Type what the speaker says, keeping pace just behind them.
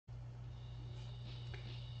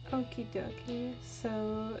Okie dokie.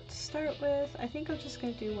 So to start with, I think I'm just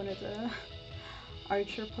gonna do one of the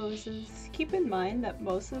archer poses. Keep in mind that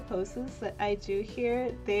most of the poses that I do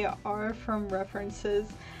here, they are from references.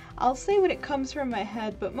 I'll say when it comes from my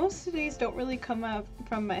head, but most of these don't really come out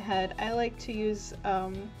from my head. I like to use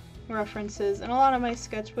references. In a lot of my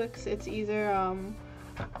sketchbooks, it's either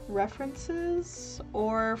references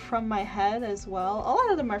or from my head as well. A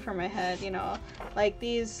lot of them are from my head, you know. Like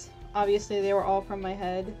these, obviously they were all from my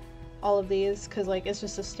head. All of these, because like it's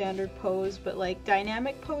just a standard pose, but like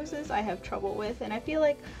dynamic poses I have trouble with, and I feel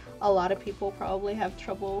like a lot of people probably have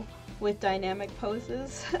trouble with dynamic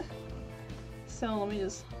poses. So let me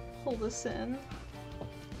just pull this in,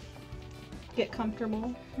 get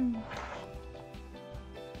comfortable.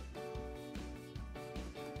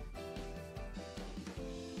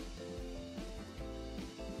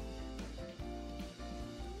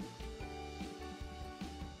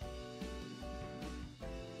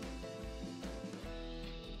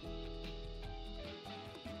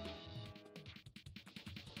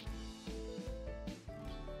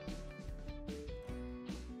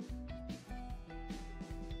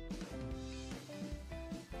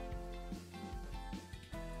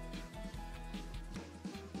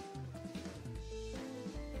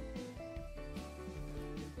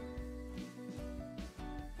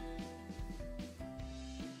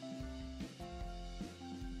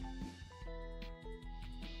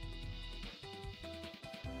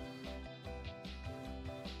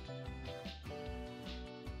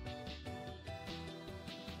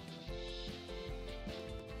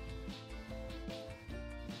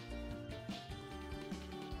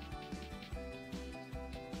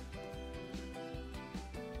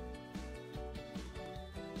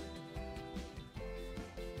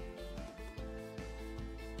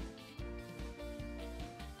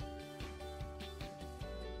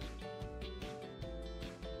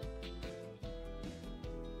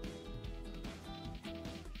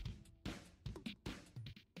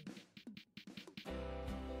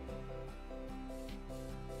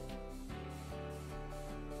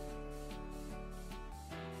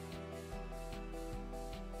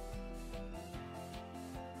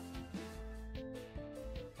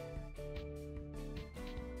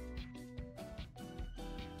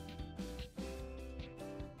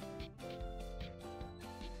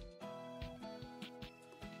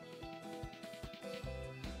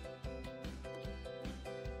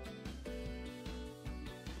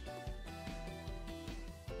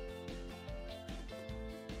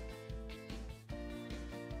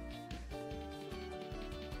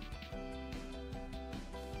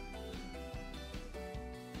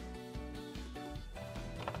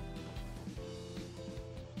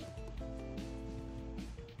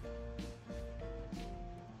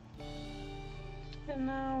 And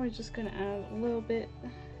now we're just gonna add a little bit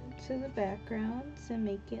to the background to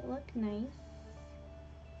make it look nice.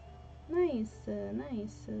 Nice.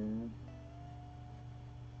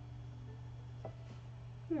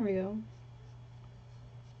 There we go.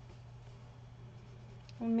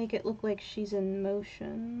 We'll make it look like she's in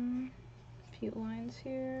motion. A few lines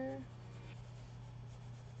here.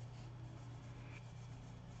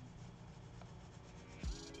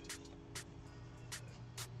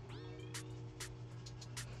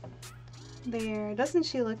 There, doesn't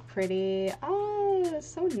she look pretty? Oh,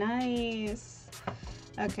 so nice.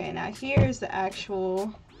 Okay, now here's the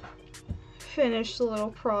actual finished little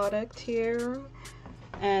product here.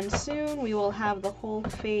 And soon we will have the whole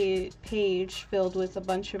page filled with a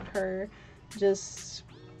bunch of her just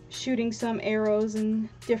shooting some arrows in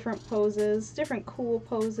different poses, different cool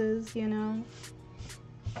poses, you know.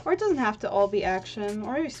 Or it doesn't have to all be action,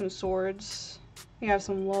 or maybe some swords. We have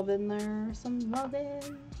some love in there, some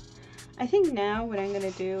lovin'. I think now what I'm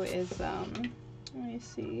gonna do is, let me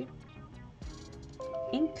see,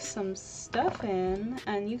 ink some stuff in,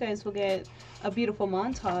 and you guys will get a beautiful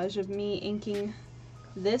montage of me inking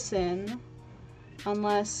this in,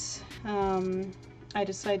 unless I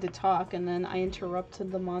decide to talk and then I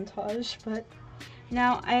interrupted the montage. But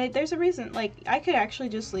now there's a reason, like I could actually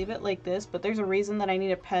just leave it like this, but there's a reason that I need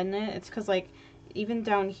to pen it. It's because like even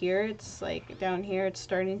down here, it's like down here it's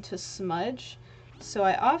starting to smudge. So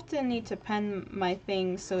I often need to pen my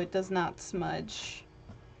things so it does not smudge.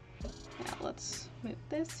 Now let's move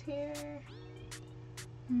this here.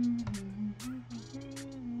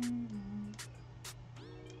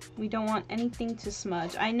 We don't want anything to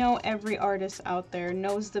smudge. I know every artist out there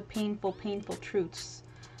knows the painful truths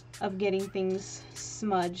of getting things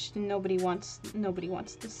smudged. Nobody wants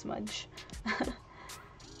to smudge.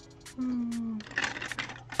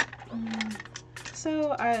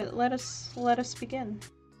 So let us begin.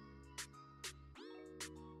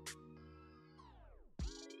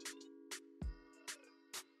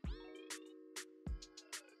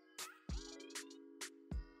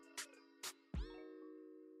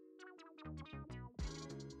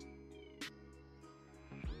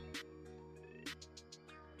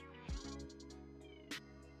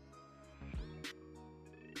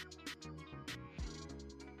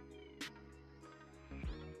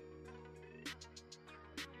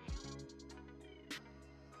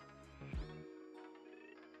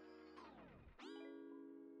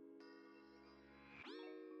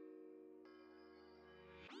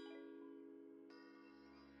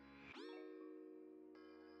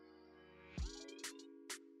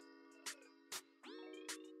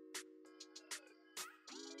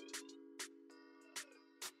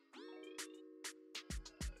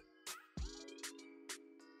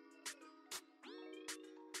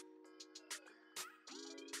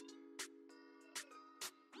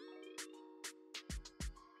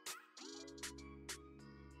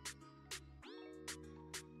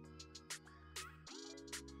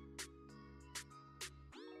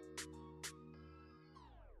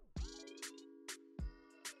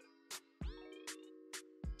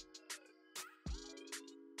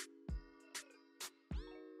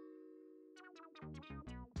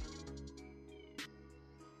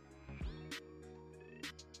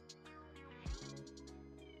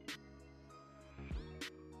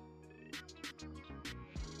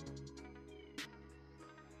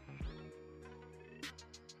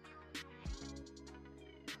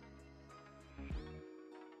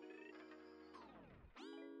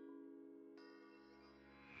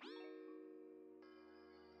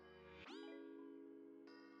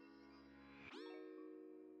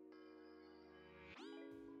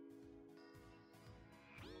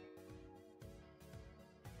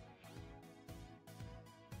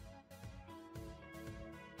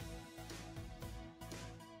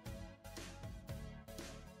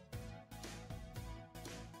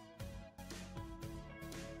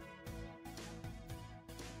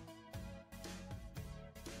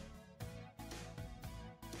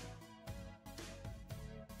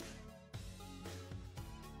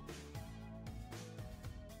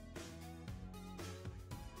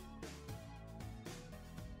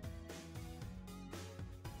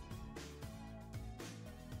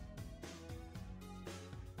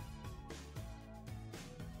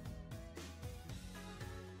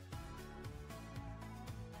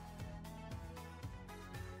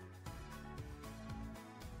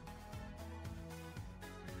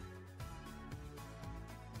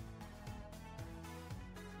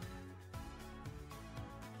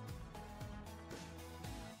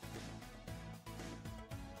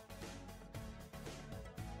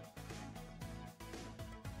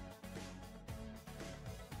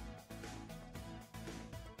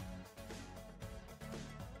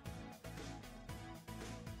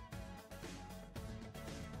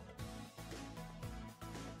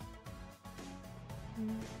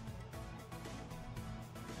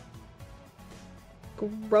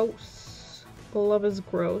 Gross. Love is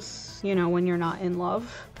gross, you know, when you're not in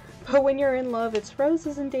love. But when you're in love, it's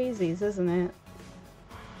roses and daisies, isn't it?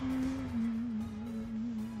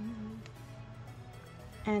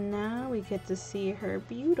 And now we get to see her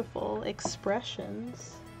beautiful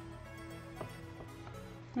expressions.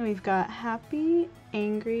 And we've got happy,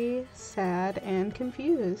 angry, sad, and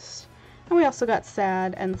confused. And we also got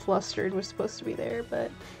sad and flustered was supposed to be there, but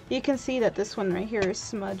you can see that this one right here is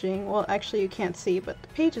smudging. Well, actually you can't see, but the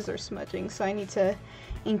pages are smudging, so I need to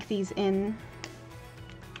ink these in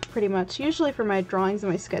pretty much. Usually for my drawings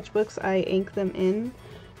and my sketchbooks, I ink them in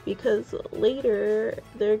because later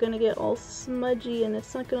they're gonna get all smudgy and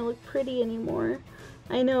it's not gonna look pretty anymore.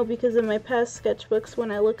 I know, because in my past sketchbooks,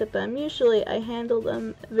 when I look at them, usually I handle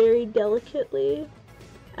them very delicately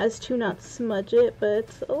as to not smudge it, but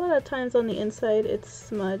a lot of times on the inside it's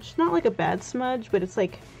smudged. Not like a bad smudge, but it's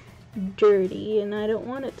like dirty, and I don't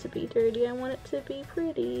want it to be dirty. I want it to be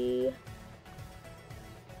pretty.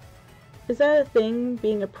 Is that a thing,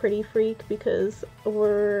 being a pretty freak? Because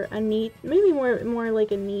we're a neat, maybe more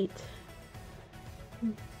like a neat,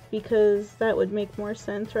 because that would make more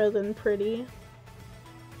sense rather than pretty.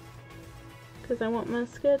 Because I want my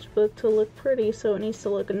sketchbook to look pretty, so it needs to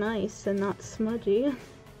look nice and not smudgy.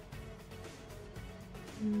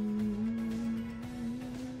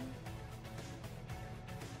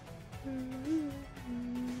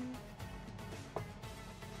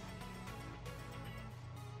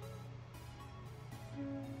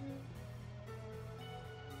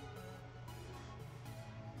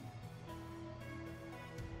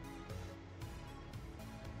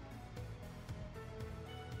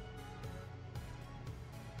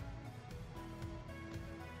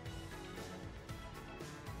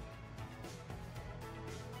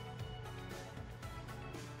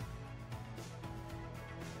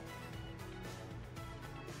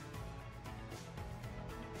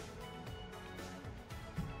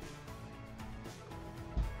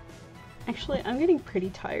 Actually, I'm getting pretty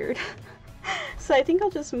tired. So I think I'll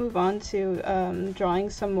just move on to drawing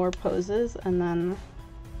some more poses and then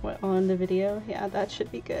I'll end the video. Yeah, that should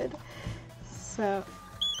be good. So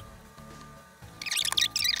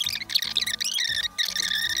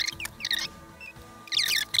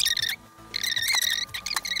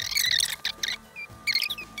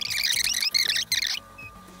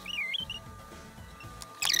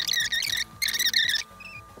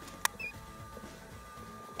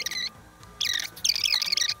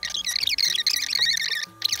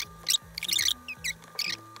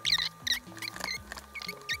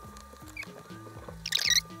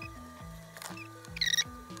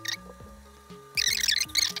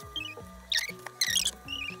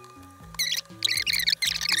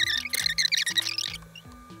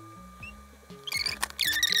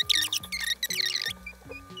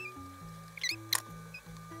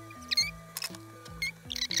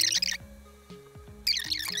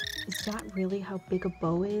is that really how big a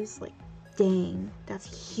bow is? Like, dang,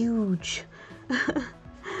 that's huge.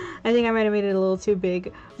 I think I might have made it a little too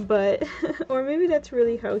big, but or maybe that's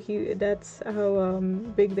really how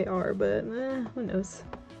big they are, but who knows.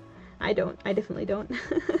 I definitely don't.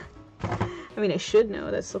 I mean, I should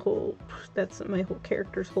know, that's my whole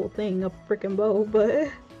character's whole thing, a frickin' bow, but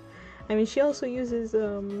I mean, she also uses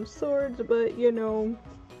swords, but you know,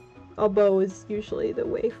 a bow is usually the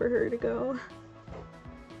way for her to go.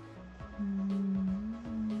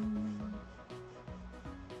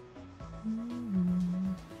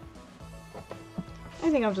 I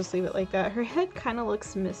think I'll just leave it like that. Her head kind of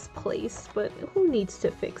looks misplaced, but who needs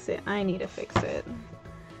to fix it? I need to fix it.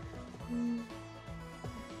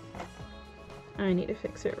 I need to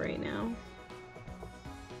fix it right now.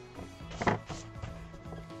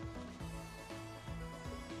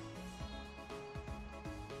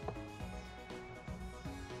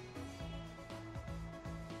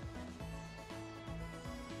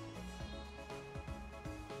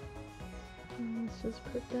 Let's just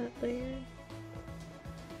put that there.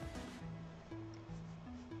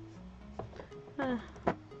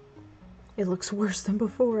 It looks worse than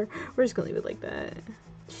before. We're just gonna leave it like that.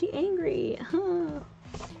 She angry, huh?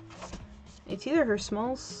 It's either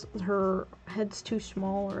her head's too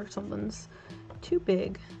small or something's too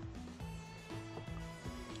big.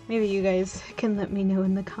 Maybe you guys can let me know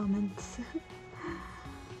in the comments.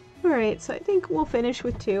 Alright, so I think we'll finish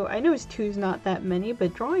with 2. I know 2's not that many,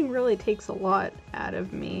 but drawing really takes a lot out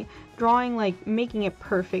of me. Drawing, like, making it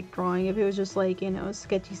perfect drawing. If it was just like, you know,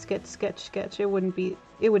 sketchy sketch, it wouldn't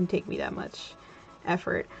take me that much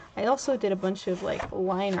effort. I also did a bunch of, like,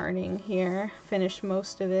 line arting here. Finished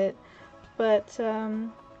most of it. But,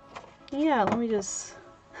 yeah, let me just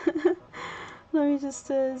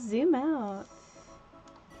zoom out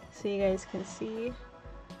so you guys can see.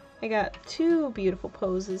 I got 2 beautiful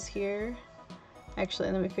poses here.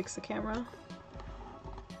 Actually, let me fix the camera.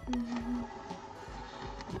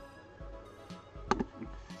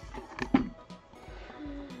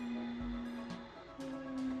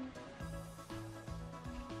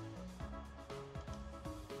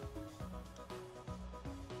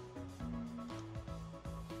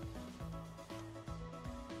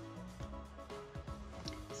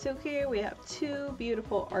 So here we have 2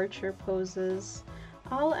 beautiful archer poses.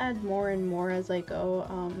 I'll add more and more as I go.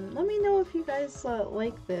 Let me know if you guys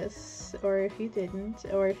like this, or if you didn't,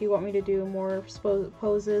 or if you want me to do more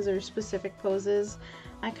poses or specific poses.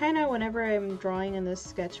 I kind of, whenever I'm drawing in this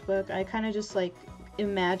sketchbook, I kind of just like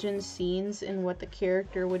imagine scenes in what the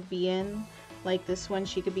character would be in. Like this one,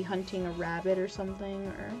 she could be hunting a rabbit or something,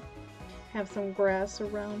 or have some grass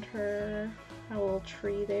around her, a little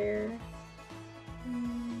tree there.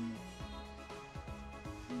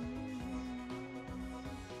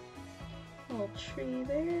 Little tree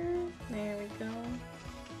there. There we go.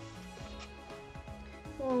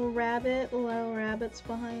 Little rabbit's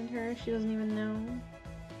behind her. She doesn't even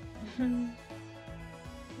know.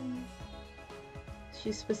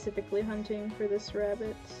 She's specifically hunting for this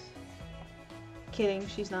rabbit. Kidding,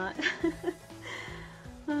 she's not.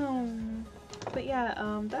 But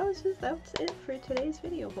yeah, that's it for today's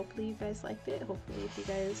video. Hopefully you guys liked it. Hopefully if you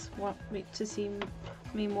guys want me to see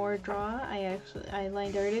me more draw, I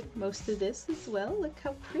line arted most of this as well. Look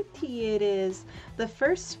how pretty it is. The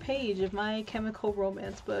first page of My Chemical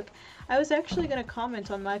Romance book. I was actually going to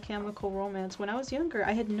comment on My Chemical Romance. When I was younger,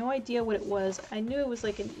 I had no idea what it was. I knew it was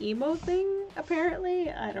like an emo thing, apparently.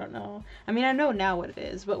 I don't know. I mean, I know now what it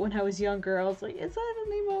is, but when I was younger, I was like, is that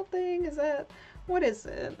an emo thing? What is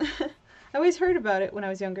it? I always heard about it when I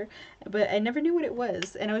was younger, but I never knew what it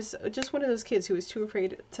was, and I was just one of those kids who was too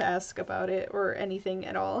afraid to ask about it or anything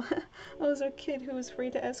at all. I was a kid who was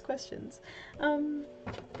afraid to ask questions.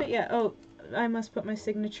 But yeah, oh, I must put my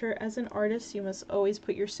signature. As an artist, you must always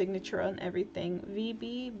put your signature on everything.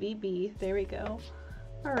 VB, VB, there we go.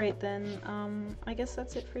 Alright then, I guess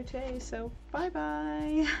that's it for today, so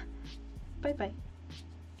bye-bye. Bye-bye.